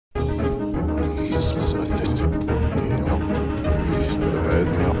It's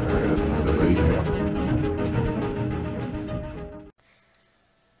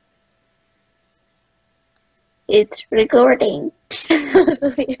recording. That was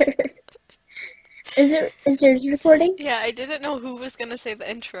weird. Is yours recording? Yeah, I didn't know who was gonna say the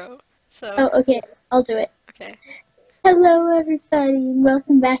intro, so... Oh, okay. I'll do it. Okay. Hello, everybody, and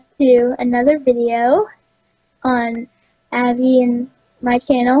welcome back to another video on Abby and my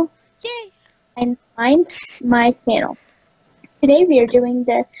channel. Yay! And mine's my channel. Today we are doing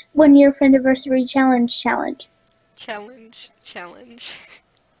the 1-year Friendversary challenge. Challenge.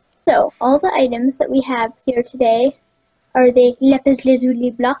 So, all the items that we have here today are the lapis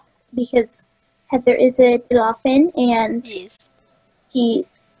lazuli block, because Heather is a dolphin and Yes. she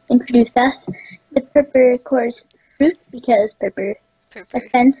introduced us. The purple course fruit, because purple. A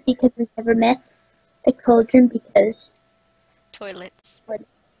fence, because we've never met. A cauldron, because... Toilets.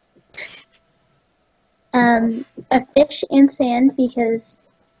 A fish and sand, because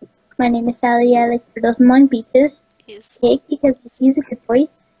my name is Sally, I like turtles and long beaches. Yes. Cake, because he's a good boy.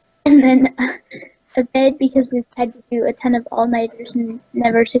 And then a bed, because we've tried to do a ton of all-nighters and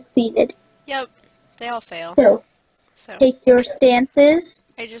never succeeded. Yep. They all fail. So, take your stances.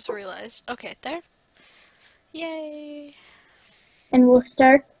 I just realized. Okay, there. Yay! And we'll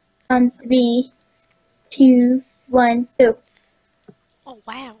start on 3, 2, 1, go. Oh,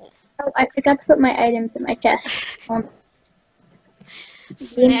 wow. Oh, I forgot to put my items in my chest.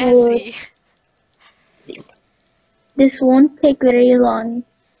 Snazzy. This won't take very long.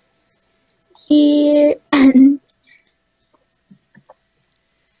 Here and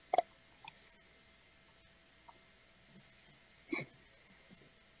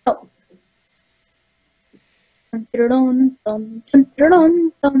oh. I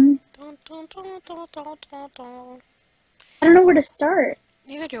don't know where to start.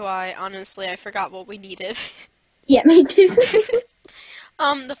 Neither do I, honestly. I forgot what we needed. Yeah, me too.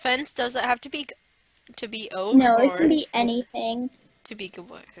 The fence, does it have to be oak? No, or it can be anything. to be good.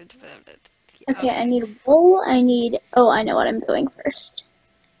 Okay, I need a bowl. Oh, I know what I'm doing first.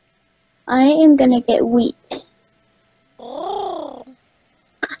 I am gonna get wheat. Oh.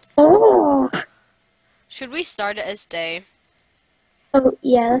 Oh. Should we start it as day? Oh,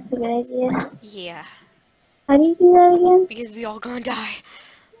 yeah, that's a good idea. Yeah. How do you do that again? Because we all gonna die.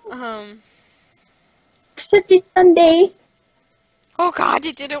 Such a fun day. Oh god,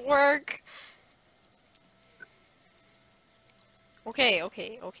 it didn't work. Okay.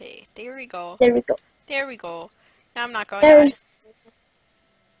 There we go. There we go. Now I'm not gonna die.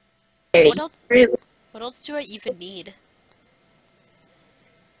 Very What else? true. What else do I even need?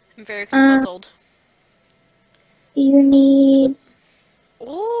 I'm very confuzzled. You need...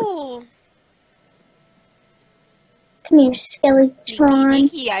 Ooh. Come here, Skeleton.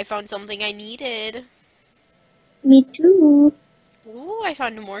 Nikki, I found something I needed. Me too. Ooh, I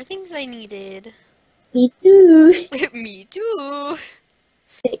found more things I needed. Me too. Me too.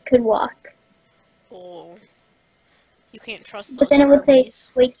 It could walk. Oh. You can't trust those But then it would say, Barbies.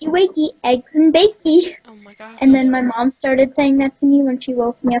 wakey wakey, eggs and bakey. Oh my gosh. And then my mom started saying that to me when she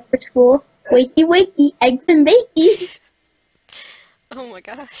woke me up for school. Wakey wakey, eggs and bakey. Oh my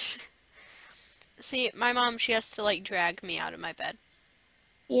gosh. See, my mom, she has to, like, drag me out of my bed.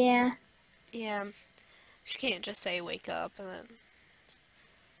 Yeah. Yeah. She can't just say, wake up, and then...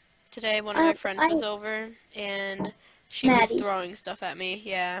 Today, one of my friends was over, and she was throwing stuff at me,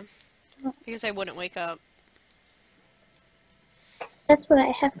 yeah. Because I wouldn't wake up. That's what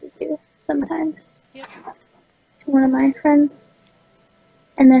I have to do sometimes. Yep. To one of my friends.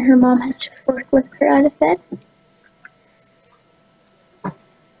 And then her mom had to forklift her out of bed.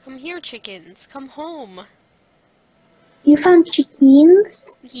 Come here, chickens. Come home. You found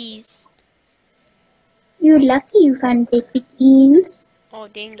chickens? Yes. You're lucky you found the chickens. Oh,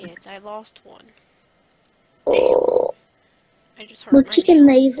 dang it. I lost one. Oh. I just hurt Well, my chicken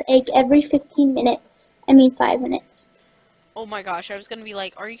nail. lays egg every 15 minutes. I mean 5 minutes. Oh my gosh, I was gonna be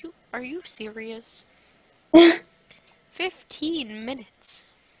like, are you serious? 15 minutes.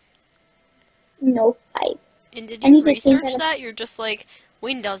 No, 5. And did you research that? You're just like,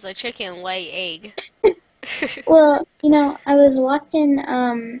 when does a chicken lay egg? Well, you know, I was watching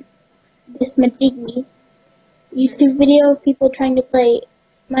this Majiggy YouTube video of people trying to play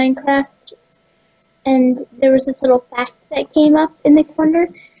Minecraft, and there was this little fact that came up in the corner,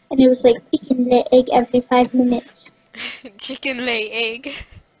 and it was like, chicken lay egg every 5 minutes. Chicken lay egg.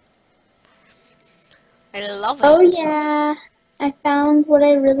 I love it. Oh yeah, I found what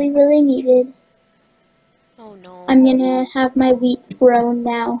I really, really needed. Oh no. I'm gonna have my wheat grown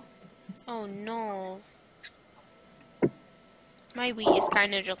now. Oh no. My wheat is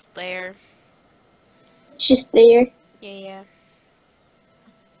kind of just there. It's just there. Yeah.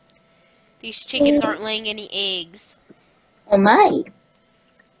 These chickens aren't laying any eggs. Oh my.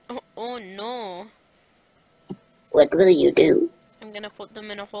 Oh no. What will you do? I'm gonna put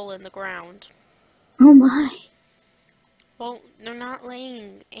them in a hole in the ground. Oh my. Well, they're not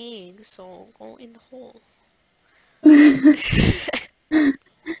laying eggs, so go in the hole.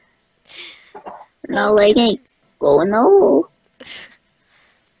 No laying eggs. Go in the hole.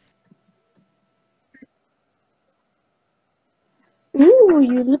 Ooh,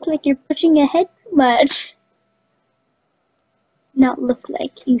 you look like you're pushing ahead too much. Not look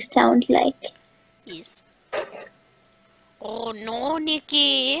like, you sound like. Yes. Oh no,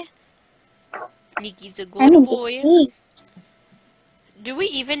 Nikki. Nikki's a good boy. Do we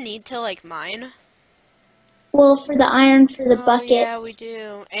even need to, like, mine? Well, for the iron for the buckets. Yeah, we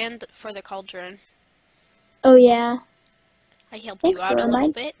do. And for the cauldron. Oh, yeah. I helped you out a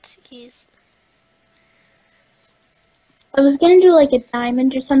little bit. Yes. I was gonna do, like, a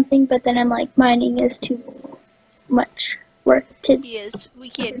diamond or something, but then I'm like, mining is too much work to... Yes, we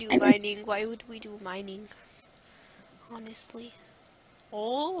can't do mining. Why would we do mining? Honestly.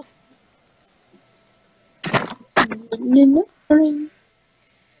 Oh.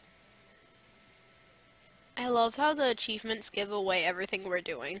 I love how the achievements give away everything we're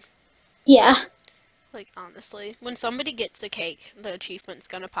doing. Yeah. Like, honestly. When somebody gets a cake, the achievement's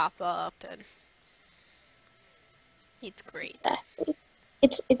gonna pop up, and... It's great. Exactly.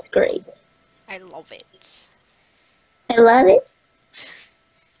 It's great. I love it. I love it.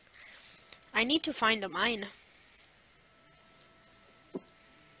 I need to find a mine.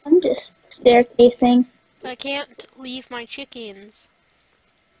 I'm just staircasing. But I can't leave my chickens.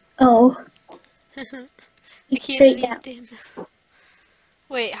 Oh. I can't leave them.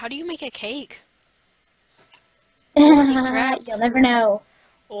 Wait, how do you make a cake? Holy crap. You'll never know.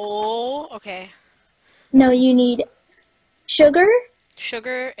 Oh, okay. No, you need sugar.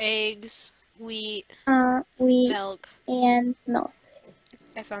 Sugar, eggs, wheat, milk, and milk.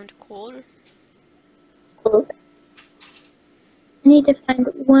 I found coal. Cool. I need to find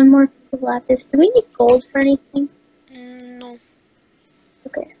one more piece of lapis. Do we need gold for anything? No.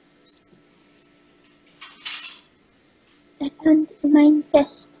 Okay. I found a mine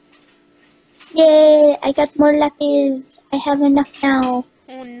chest. Yay! I got more lapis. I have enough now.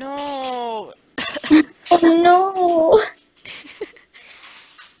 Oh no! Oh no!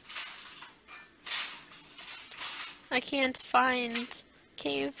 I can't find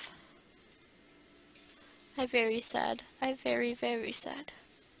cave. I'm very sad. I'm very, very sad.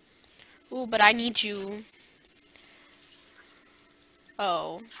 Ooh, but I need you.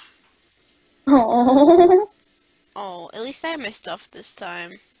 Oh. Oh. Oh, at least I have my stuff this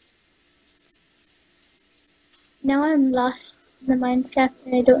time. Now I'm lost in the Minecraft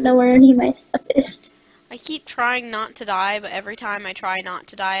and I don't know where any of my stuff is. I keep trying not to die, but every time I try not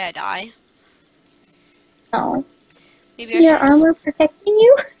to die, I die. Oh. Maybe Is your armor protecting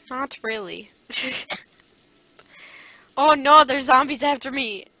you? Not really. Oh no, there's zombies after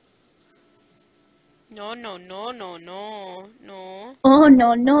me. No, no, no, no, no, no. Oh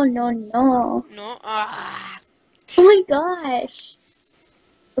no, no, no, no. No, ah. Oh my gosh.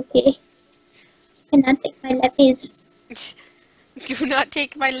 Okay. Cannot take my lapis. Do not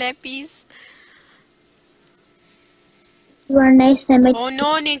take my lapis. You are nice and my... Oh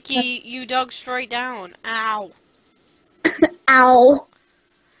no, Nikki, you dug straight down. Ow. Ow.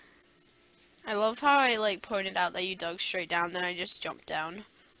 I love how I, like, pointed out that you dug straight down, then I just jumped down.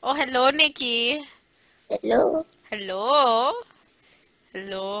 Oh, hello, Nikki. Hello. Hello.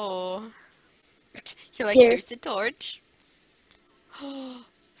 Hello. You're like, here's a torch. Oh,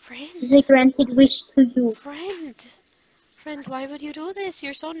 friend. The granted wish to you. Friend. Friend, why would you do this?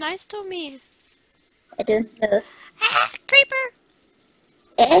 You're so nice to me. I don't know. Ah, creeper.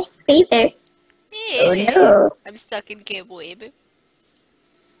 Creeper. Oh no. I'm stuck in cobweb.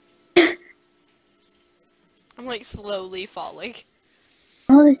 I'm like slowly falling.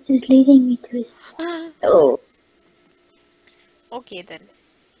 All this is leading me to his... Oh. Okay then.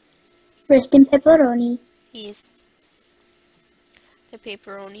 Rest in pepperoni. Yes. The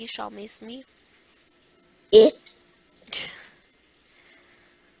pepperoni shall miss me. It.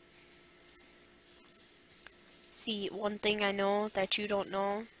 See, one thing I know that you don't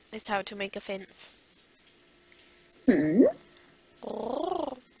know is how to make a fence.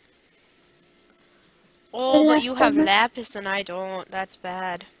 Oh. Oh, but you have lapis and I don't. That's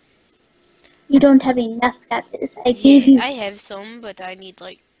bad. You don't have enough lapis. I gave you... I have some, but I need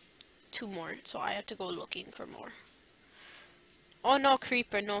like 2 more, so I have to go looking for more. Oh no,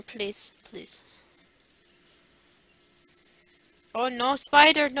 creeper, no, please, please. Oh no,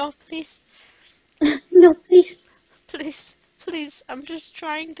 spider, no, please. No, please. Please, please, I'm just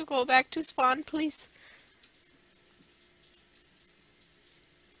trying to go back to spawn, please.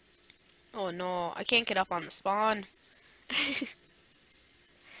 Oh no, I can't get up on the spawn.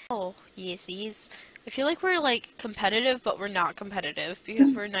 Oh, yes, yes. I feel like we're like competitive, but we're not competitive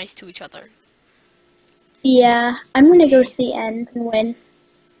because we're nice to each other. Yeah, I'm gonna go to the end and win.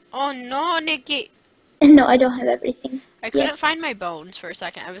 Oh no, Nikki! No, I don't have everything. I couldn't find my bones for a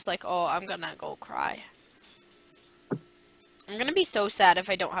second. I was like, oh, I'm gonna go cry. I'm gonna be so sad if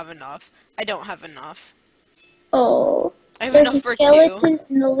I don't have enough. I don't have enough. Oh, I have there's enough a for skeleton 2.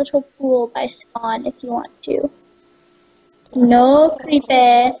 in the little pool by spawn if you want to. No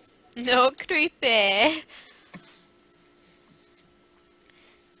creepy. No creepy.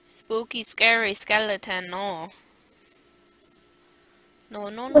 Spooky, scary skeleton, no. No,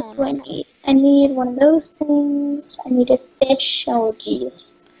 no, What no, do no, I no. need? I need one of those things. I need a fish. Oh,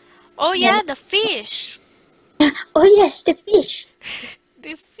 jeez. Oh No. yeah, the fish. Oh, yes, the fish.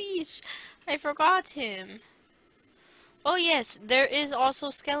 The fish. I forgot him. Oh yes, there is also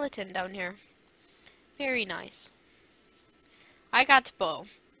skeleton down here. Very nice. I got bow.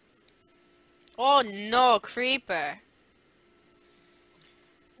 Oh no, creeper.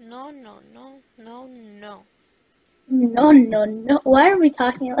 No, no, no, no, no. No, no, no. Why are we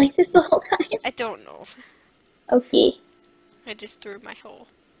talking like this the whole time? I don't know. Okay. I just threw my hole.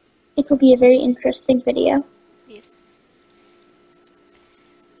 It will be a very interesting video. Yes.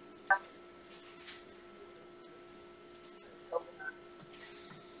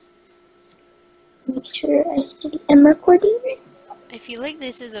 Make sure I still am recording. I feel like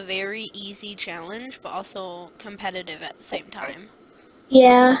this is a very easy challenge, but also competitive at the same time.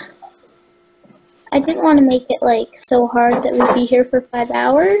 Yeah. I didn't want to make it like so hard that we'd be here for 5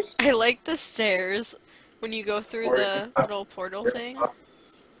 hours. I like the stairs when you go through the little portal thing.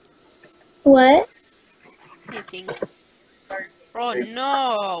 What? You think? Oh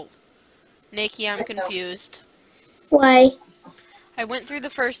no! Nikki, I'm confused. Why? I went through the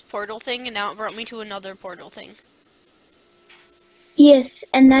first portal thing and now it brought me to another portal thing. Yes,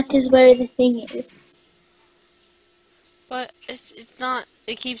 and that is where the thing is. But it's not,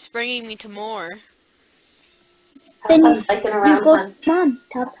 it keeps bringing me to more. Then you go, Mom,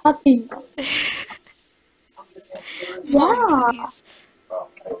 stop talking. Mom, Yeah. please.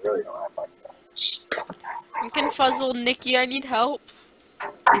 I'm confuzzled, Nikki, I need help.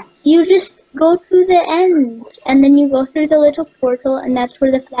 You just go to the end, and then you go through the little portal, and that's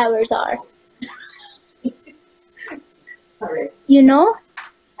where the flowers are. You know?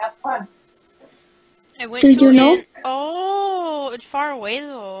 Have fun. I went Do to you know? Oh, it's far away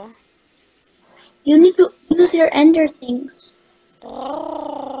though. You need to use your ender things.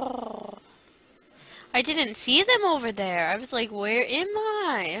 Oh. I didn't see them over there. I was like, where am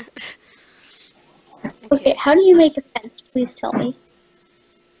I? Okay, how do you make a fence? Please tell me.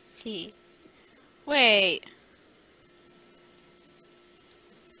 Wait.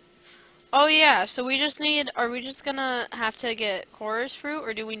 Oh yeah, so we just need, are we just gonna have to get chorus fruit,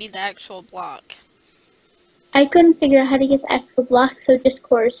 or do we need the actual block? I couldn't figure out how to get the actual block, so just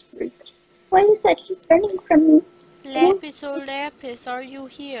chorus fruit. Why does that keep turning from me? Lapis, oh Lapis, are you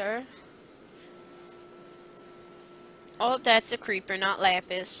here? Oh, that's a creeper, not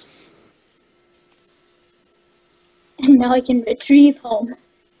Lapis. And now I can retrieve home.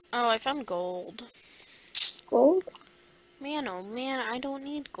 Oh, I found gold. Gold? Man, oh man, I don't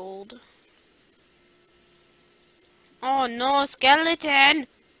need gold. Oh no, skeleton!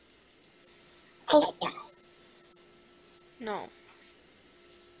 Oh, No.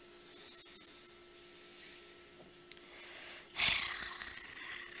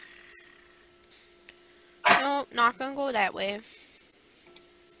 Nope, not gonna go that way.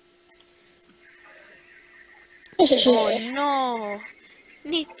 Oh no!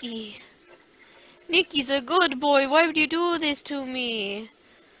 Nikki! Nikki's a good boy, why would you do this to me?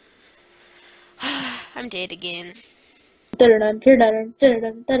 I'm dead again. Dun-dun, dun-dun,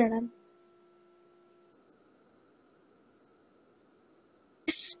 dun-dun, dun-dun.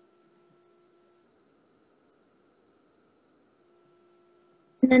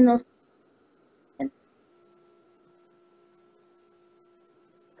 And then those.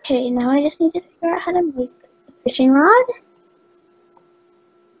 Okay, now I just need to figure out how to make a fishing rod.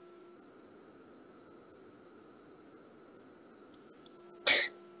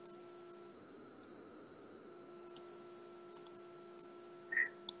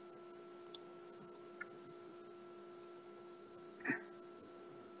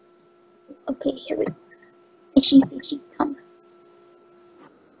 Okay, here we go. Fishy, fishy, come.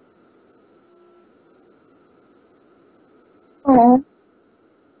 Oh.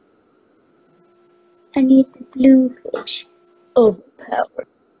 I need the blue fish. Overpowered.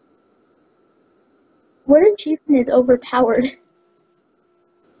 What achievement is overpowered?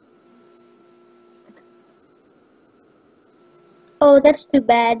 Oh, that's too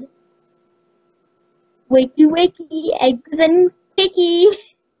bad. Wakey wakey, eggs and cakey.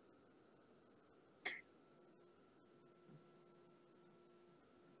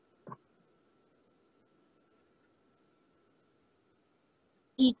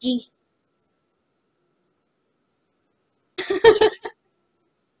 GG.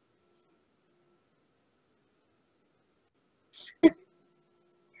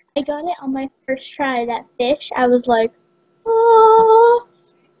 I got it on my first try, that fish. I was like, oh.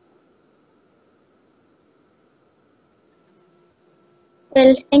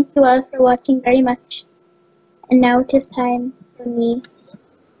 Well, thank you all for watching very much. And now it is time for me.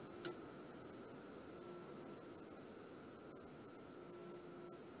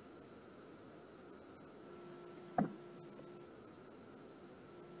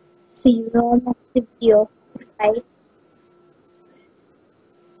 See you all next video. Bye.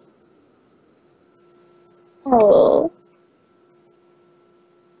 Oh.